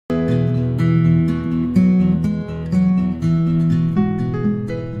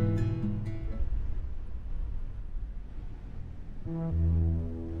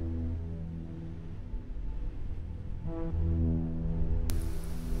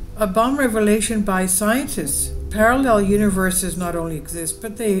A bomb revelation by scientists. Parallel universes not only exist,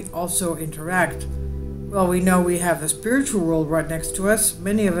 but they also interact. Well, we know we have the spiritual world right next to us.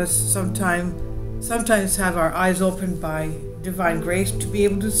 Many of us sometimes have our eyes opened by divine grace to be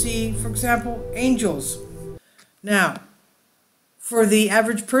able to see, for example, angels. Now, for the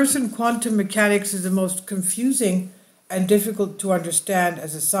average person, quantum mechanics is the most confusing and difficult to understand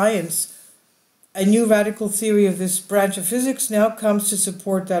as a science. A new radical theory of this branch of physics now comes to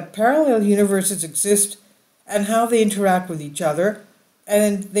support that parallel universes exist and how they interact with each other,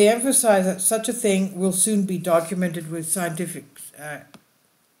 and they emphasize that such a thing will soon be documented with scientific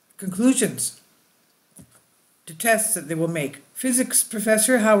conclusions to tests that they will make. Physics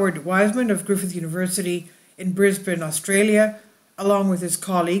professor Howard Wiseman of Griffith University in Brisbane, Australia, along with his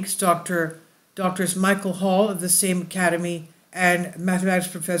colleagues, Drs. Michael Hall of the same academy and mathematics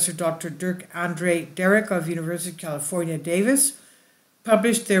professor Dr. Dirk Andre Derrick of University of California, Davis,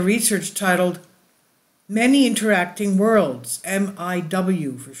 published their research titled Many Interacting Worlds,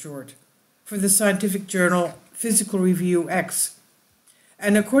 MIW for short, for the scientific journal Physical Review X.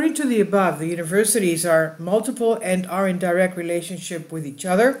 And according to the above, the universities are multiple and are in direct relationship with each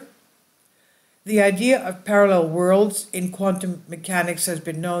other. The idea of parallel worlds in quantum mechanics has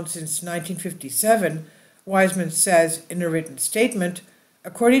been known since 1957, Wiseman says in a written statement.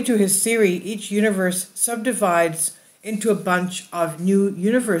 According to his theory, each universe subdivides into a bunch of new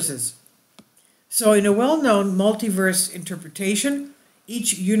universes. So in a well-known multiverse interpretation,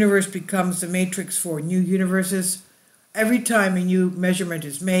 each universe becomes the matrix for new universes every time a new measurement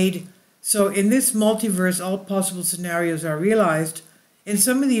is made. So in this multiverse, all possible scenarios are realized. In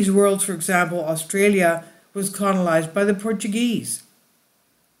some of these worlds, for example, Australia was colonized by the Portuguese.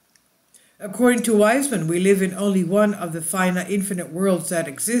 According to Wiseman, we live in only one of the finite infinite worlds that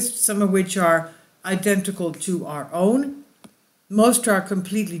exist, some of which are identical to our own. Most are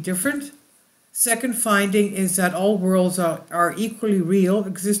completely different. Second finding is that all worlds are equally real,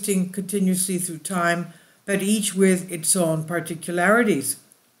 existing continuously through time, but each with its own particularities.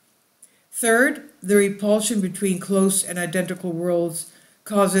 Third, the repulsion between close and identical worlds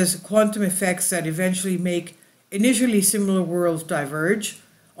causes quantum effects that eventually make initially similar worlds diverge.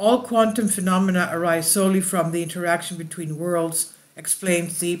 All quantum phenomena arise solely from the interaction between worlds,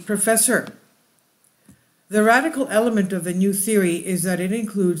 explains the professor. The radical element of the new theory is that it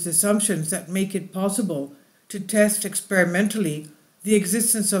includes assumptions that make it possible to test experimentally the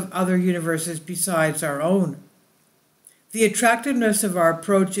existence of other universes besides our own. The attractiveness of our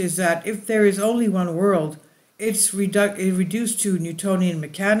approach is that if there is only one world, it's reduced to Newtonian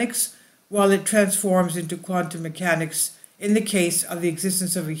mechanics, while it transforms into quantum mechanics in the case of the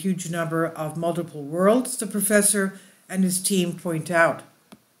existence of a huge number of multiple worlds, the professor and his team point out.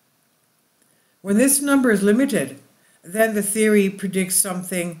 When this number is limited, then the theory predicts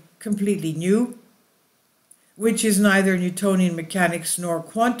something completely new, which is neither Newtonian mechanics nor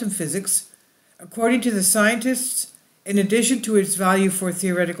quantum physics. According to the scientists, in addition to its value for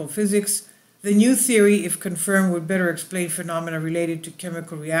theoretical physics, the new theory, if confirmed, would better explain phenomena related to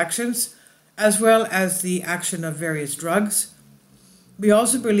chemical reactions, as well as the action of various drugs. We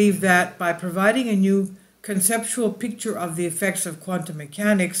also believe that by providing a new conceptual picture of the effects of quantum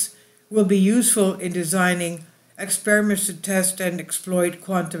mechanics will be useful in designing experiments to test and exploit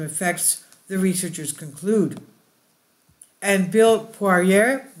quantum effects, the researchers conclude. And Bill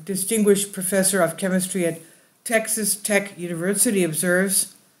Poirier, distinguished professor of chemistry at Texas Tech University,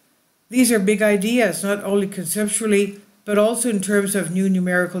 observes, these are big ideas, not only conceptually, but also in terms of new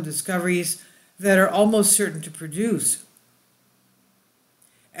numerical discoveries that are almost certain to produce.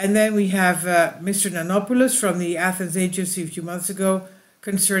 And then we have Mr. Nanopoulos from the Athens Agency a few months ago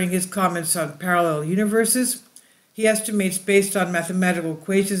concerning his comments on parallel universes. He estimates, based on mathematical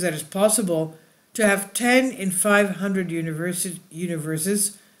equations, that it's possible to have 10 in 500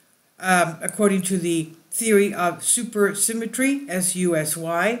 universes, according to the theory of supersymmetry,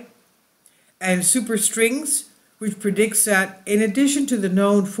 SUSY, and superstrings, which predicts that in addition to the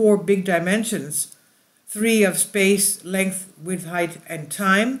known 4 big dimensions, 3 of space, length, width, height, and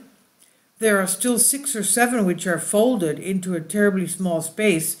time, there are still 6 or 7 which are folded into a terribly small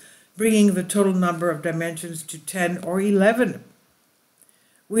space, bringing the total number of dimensions to 10 or 11.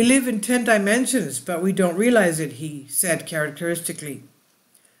 We live in 10 dimensions, but we don't realize it, he said characteristically.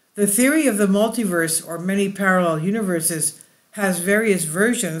 The theory of the multiverse, or many parallel universes, has various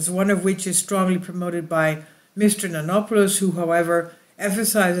versions, one of which is strongly promoted by Mr. Nanopoulos, who, however,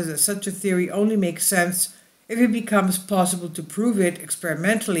 emphasizes that such a theory only makes sense if it becomes possible to prove it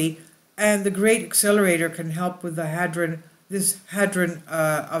experimentally, and the Great Accelerator can help with the hadron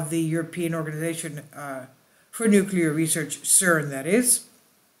of the European Organization for Nuclear Research, CERN, that is.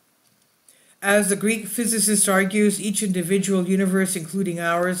 As the Greek physicist argues, each individual universe, including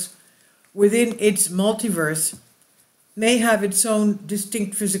ours, within its multiverse, may have its own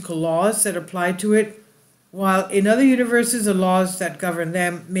distinct physical laws that apply to it, while in other universes the laws that govern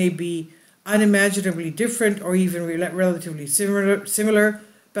them may be unimaginably different or even relatively similar,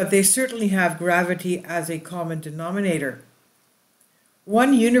 but they certainly have gravity as a common denominator.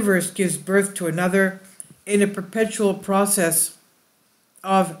 One universe gives birth to another in a perpetual process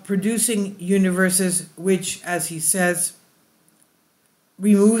of producing universes, which, as he says,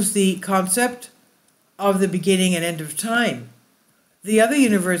 removes the concept of the beginning and end of time. The other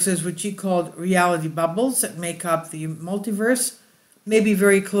universes, which he called reality bubbles that make up the multiverse, may be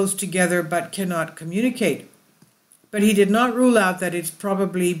very close together but cannot communicate. But he did not rule out that it's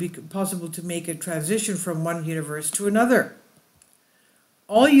probably possible to make a transition from one universe to another.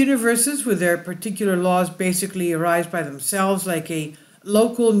 All universes with their particular laws basically arise by themselves, like a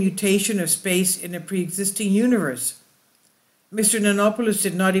local mutation of space in a pre-existing universe. Mr. Nanopoulos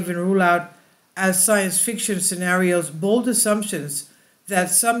did not even rule out as science fiction scenarios bold assumptions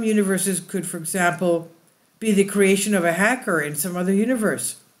that some universes could, for example, be the creation of a hacker in some other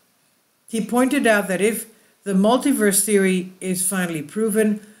universe. He pointed out that if the multiverse theory is finally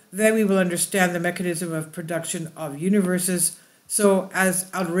proven, then we will understand the mechanism of production of universes. So, as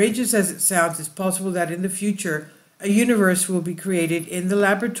outrageous as it sounds, it's possible that in the future a universe will be created in the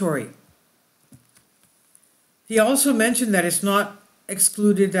laboratory. He also mentioned that it's not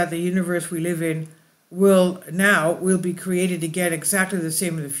excluded that the universe we live in will be created again exactly the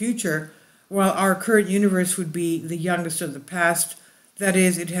same in the future, while our current universe would be the youngest of the past. That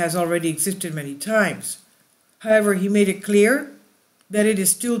is, it has already existed many times. However, he made it clear that it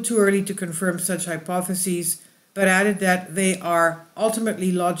is still too early to confirm such hypotheses, but added that they are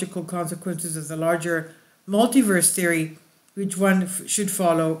ultimately logical consequences of the larger multiverse theory, which one should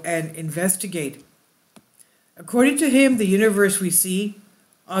follow and investigate. According to him, the universe we see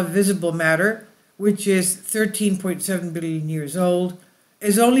of visible matter, which is 13.7 billion years old,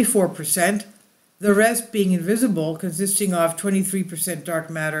 is only 4%, the rest being invisible, consisting of 23% dark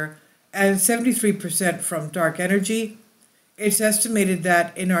matter and 73% from dark energy. It's estimated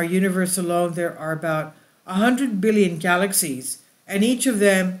that in our universe alone there are about 100 billion galaxies, and each of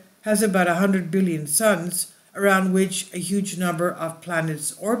them has about 100 billion suns, around which a huge number of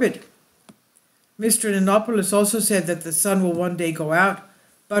planets orbit. Mr. Nanopoulos also said that the sun will one day go out,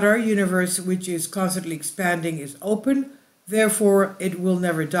 but our universe, which is constantly expanding, is open, therefore it will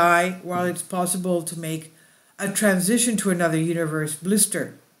never die, while it's possible to make a transition to another universe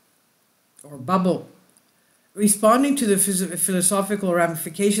blister or bubble. Responding to the philosophical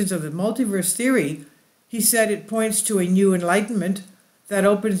ramifications of the multiverse theory, he said it points to a new enlightenment that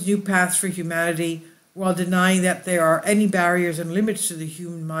opens new paths for humanity, while denying that there are any barriers and limits to the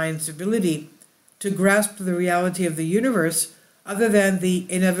human mind's ability to grasp the reality of the universe, other than the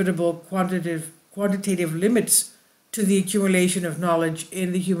inevitable quantitative limits to the accumulation of knowledge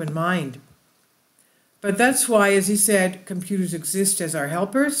in the human mind. But that's why, as he said, computers exist as our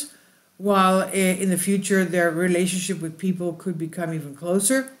helpers, while in the future their relationship with people could become even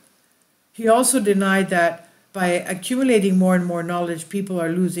closer. He also denied that by accumulating more and more knowledge, people are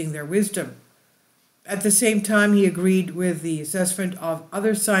losing their wisdom. At the same time, he agreed with the assessment of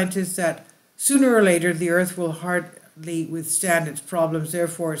other scientists that sooner or later the Earth will hardly withstand its problems.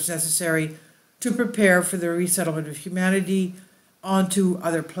 Therefore, it's necessary to prepare for the resettlement of humanity onto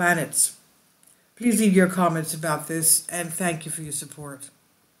other planets. Please leave your comments about this, and thank you for your support.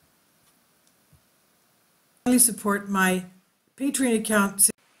 Please support my Patreon account.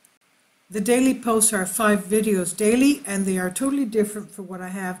 The daily posts are 5 videos daily, and they are totally different from what I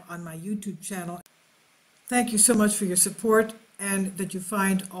have on my YouTube channel. Thank you so much for your support and that you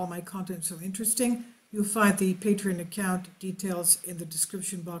find all my content so interesting. You'll find the Patreon account details in the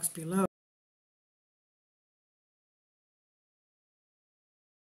description box below.